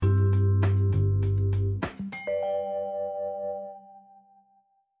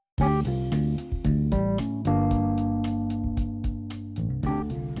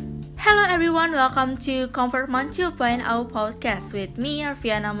everyone, welcome to Comfort 2.0 podcast with me,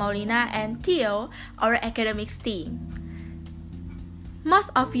 Arviana Maulina, and Theo, our academics team. Most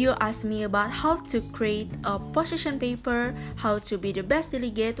of you ask me about how to create a position paper, how to be the best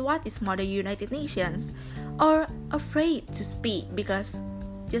delegate, what is Model United Nations, or afraid to speak because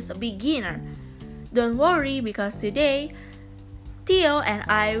just a beginner. Don't worry because today, Theo and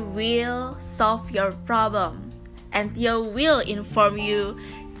I will solve your problem, and Theo will inform you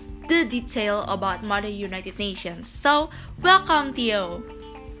the detail about Model United Nations. So, welcome Theo.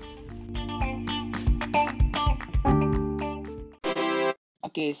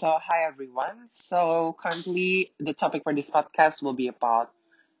 Okay, so hi everyone. So currently the topic for this podcast will be about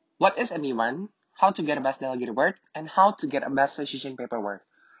what is ME1, how to get a best delegate work, and how to get a best position paperwork.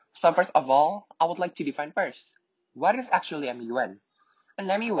 So first of all, I would like to define first, what is actually ME1? An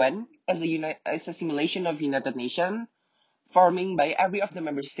ME1 is a simulation of United Nations forming by every of the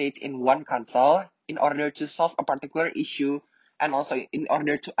member states in one council in order to solve a particular issue and also in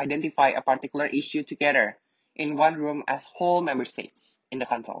order to identify a particular issue together in one room as whole member states in the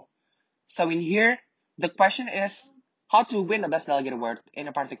council. So in here, the question is how to win a best delegate award in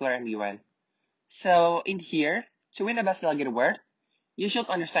a particular MUN. So in here, to win a best delegate award, you should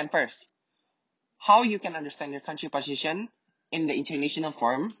understand first how you can understand your country position in the international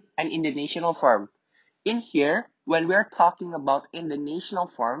forum and in the national forum. In here, when we're talking about in the national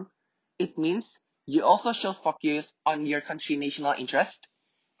forum, it means you also should focus on your country national interest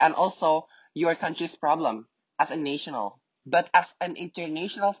and also your country's problem as a national. But as an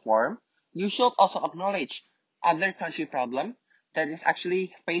international forum, you should also acknowledge other country problem that is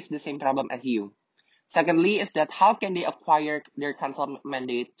actually face the same problem as you. Secondly, is that how can they acquire their council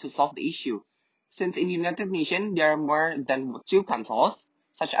mandate to solve the issue? Since in United Nations, there are more than two councils,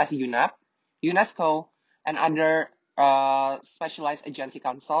 such as UNEP, UNESCO, and other specialized agency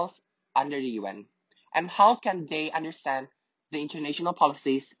councils under the UN. And how can they understand the international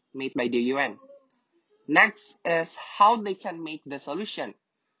policies made by the UN? Next is how they can make the solution.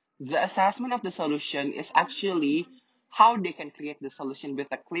 The assessment of the solution is actually how they can create the solution with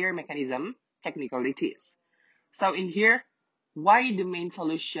a clear mechanism, technicalities. So in here, why the main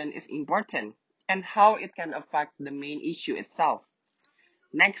solution is important and how it can affect the main issue itself.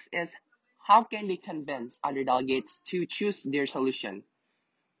 Next is how can they convince other delegates to choose their solution?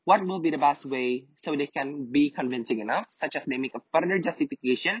 What will be the best way so they can be convincing enough, such as they make a further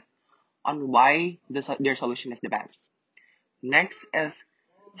justification on why their solution is the best. Next is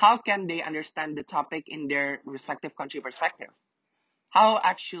how can they understand the topic in their respective country perspective? How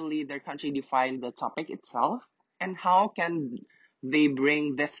actually their country define the topic itself, and how can they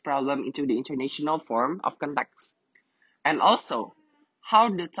bring this problem into the international form of context? And also, how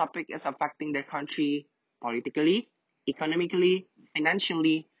the topic is affecting their country politically, economically,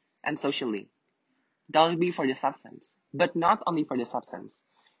 financially, and socially. That will be for the substance, but not only for the substance.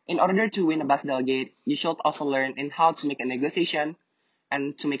 In order to win a best delegate, you should also learn in how to make a negotiation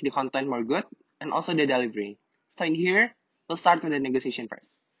and to make the content more good, and also the delivery. So in here, we'll start with the negotiation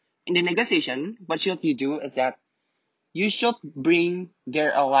first. In the negotiation, what should you do is that you should bring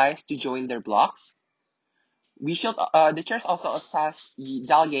their allies to join their blocks. The chairs also assess the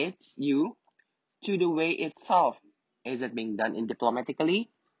delegates you to the way itself. Is it being done in diplomatically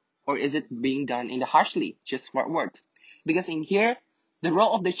or is it being done in the harshly, just smart words? Because in here, the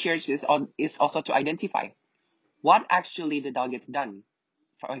role of the chairs is also to identify what actually the delegates done.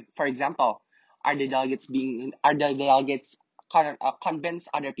 For example, are the delegates convince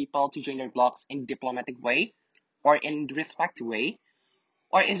other people to join their blocks in diplomatic way or in respect way,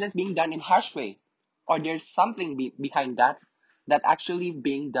 or is it being done in harsh way, or there's something behind that actually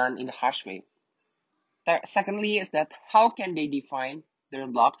being done in a harsh way? Secondly, is that how can they define their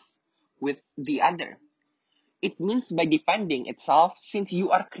blocks with the other? It means by defending itself, since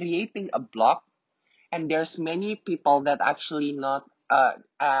you are creating a block and there's many people that actually not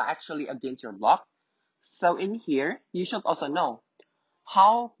actually against your block. So in here, you should also know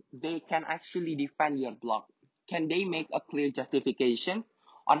how they can actually defend your block. Can they make a clear justification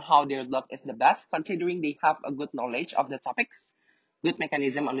on how their block is the best, considering they have a good knowledge of the topics, good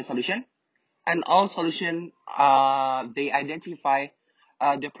mechanism on the solution, and all solution they identify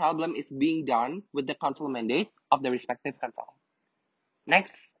the problem is being done with the council mandate of the respective council.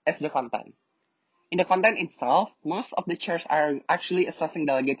 Next is the content. In the content itself, most of the chairs are actually assessing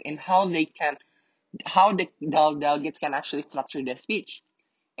delegates in how the delegates can actually structure their speech.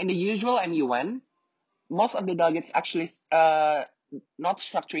 In the usual MUN, most of the delegates actually not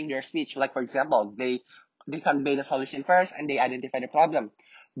structuring their speech. Like for example, they convey the solution first and they identify the problem.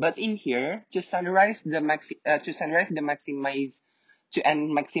 But in here, to standardize the maximize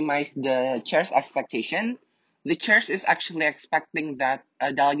and maximize the chair's expectation, the chairs is actually expecting that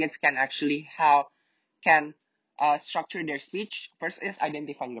delegates can actually can structure their speech. First is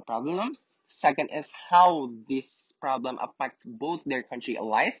identifying the problem. Second is how this problem affects both their country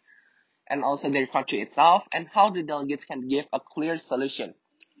allies and also their country itself, and how the delegates can give a clear solution.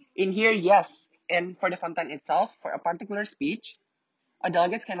 In here, yes, and for the content itself, for a particular speech, a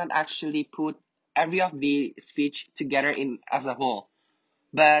delegates cannot actually put every of the speech together in as a whole.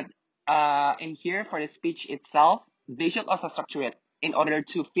 But in here, for the speech itself, they should also structure it in order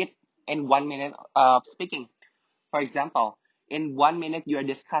to fit in 1 minute of speaking. For example, in 1 minute, you are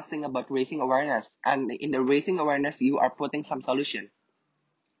discussing about raising awareness, and in the raising awareness, you are putting some solution.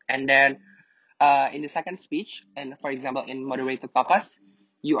 And then in the second speech, and for example, in moderated purpose,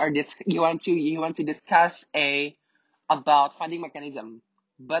 you want to discuss about funding mechanism.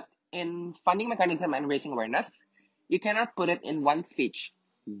 But in funding mechanism and raising awareness, you cannot put it in one speech.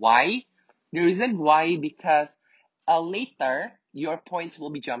 Why? The reason why, because later your points will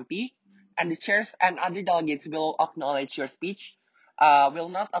be jumpy, and the chairs and other delegates will acknowledge your speech, will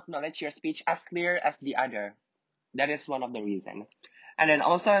not acknowledge your speech as clear as the other. That is one of the reasons. And then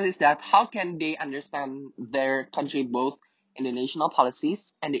also is that how can they understand their country both in the national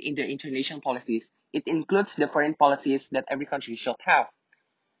policies and in the international policies? It includes the foreign policies that every country should have.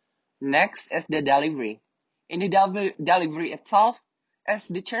 Next is the delivery. In the delivery itself, as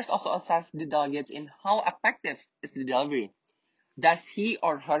the chairs also assess the delegates in how effective is the delivery. Does he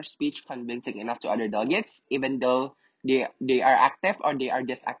or her speech convincing enough to other delegates, even though they are active or they are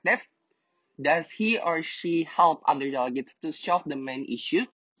disactive? Does he or she help other delegates to solve the main issue?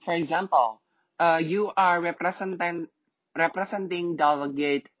 For example, you are representing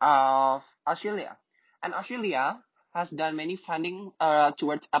delegate of Australia, and Australia has done many funding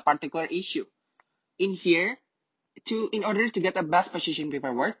towards a particular issue. In here, in order to get a best position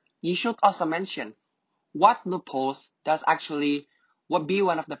paperwork, you should also mention what loopholes does actually would be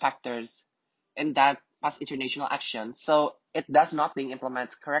one of the factors in that past international action, so it does not being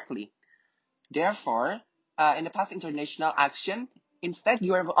implemented correctly. Therefore, in the past international action, instead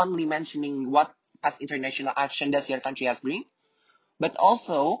you are only mentioning what past international action does your country has bring, but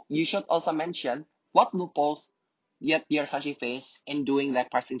also you should also mention what loopholes yet your country face in doing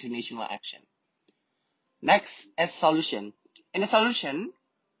that past international action. Next is solution. In the solution,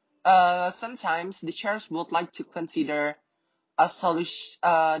 sometimes the chairs would like to consider a solution,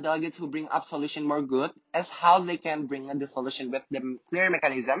 delegates who bring up solution more good as how they can bring the solution with the clear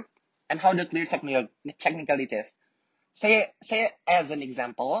mechanism and how the clear technicalities. Say as an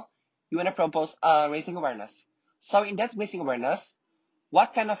example, you want to propose raising awareness. So in that raising awareness,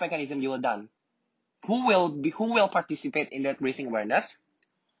 what kind of mechanism you will done? Who will participate in that raising awareness?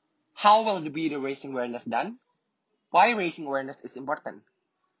 How will be the raising awareness done? Why raising awareness is important?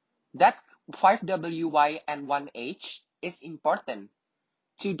 That 5W, and 1H is important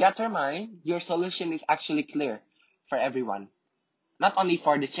to determine your solution is actually clear for everyone. Not only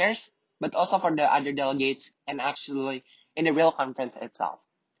for the chairs, but also for the other delegates and actually in the real conference itself.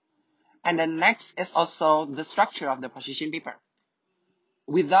 And then next is also the structure of the position paper.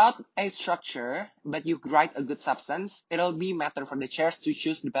 Without a structure, but you write a good substance, it'll be matter for the chairs to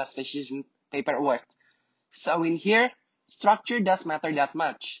choose the best position paper work. So in here, structure does matter that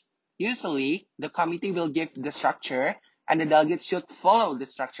much. Usually, the committee will give the structure and the delegates should follow the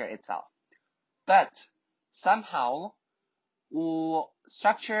structure itself. But somehow,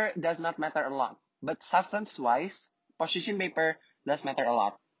 structure does not matter a lot. But substance-wise, position paper does matter a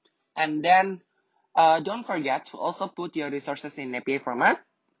lot. And then, don't forget to also put your resources in APA format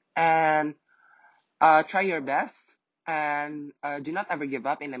and try your best. And do not ever give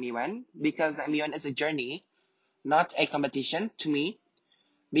up in ME1 because ME1 is a journey, not a competition to me,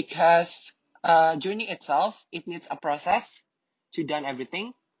 because journey itself, it needs a process to done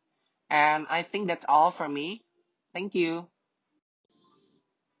everything. And I think that's all for me. Thank you.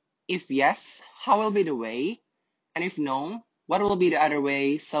 If yes, how will be the way? And if no, what will be the other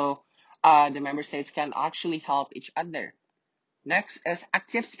way so the member states can actually help each other? Next is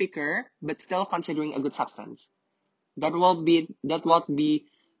active speaker, but still considering a good substance. That will be the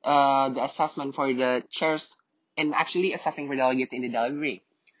assessment for the chairs and actually assessing for delegates in the delivery.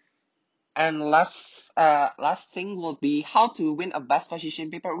 And last thing will be how to win a best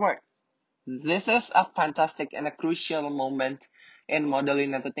position paperwork. This is a fantastic and a crucial moment in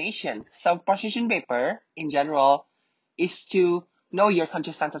modeling annotation. So position paper, in general, is to know your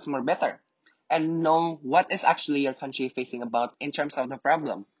country status more better and know what is actually your country facing about in terms of the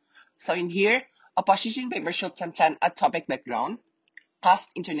problem. So in here, a position paper should contain a topic background, past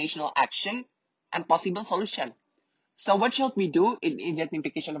international action, and possible solution. So what should we do in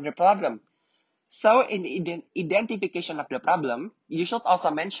identification of the problem? So in identification of the problem, you should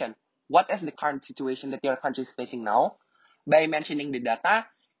also mention what is the current situation that your country is facing now by mentioning the data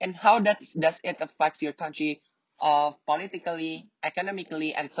and how does it affect your country politically,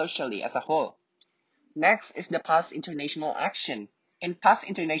 economically, and socially as a whole. Next is the past international action. In past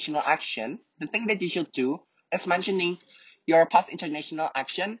international action, the thing that you should do is mentioning your past international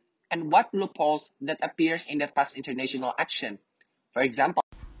action and what loopholes that appears in that past international action. For example,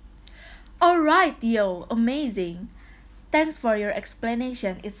 Alright, yo, amazing. Thanks for your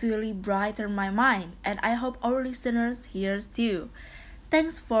explanation. It's really brightened my mind, and I hope our listeners hears too.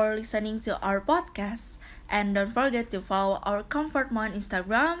 Thanks for listening to our podcast, and don't forget to follow our Comfort Mind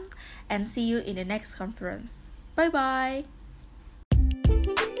Instagram, and see you in the next conference. Bye bye.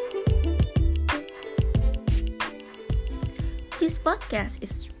 This podcast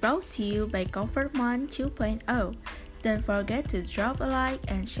is brought to you by Comfort Mind 2.0. Don't forget to drop a like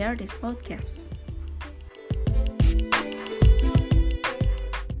and share this podcast.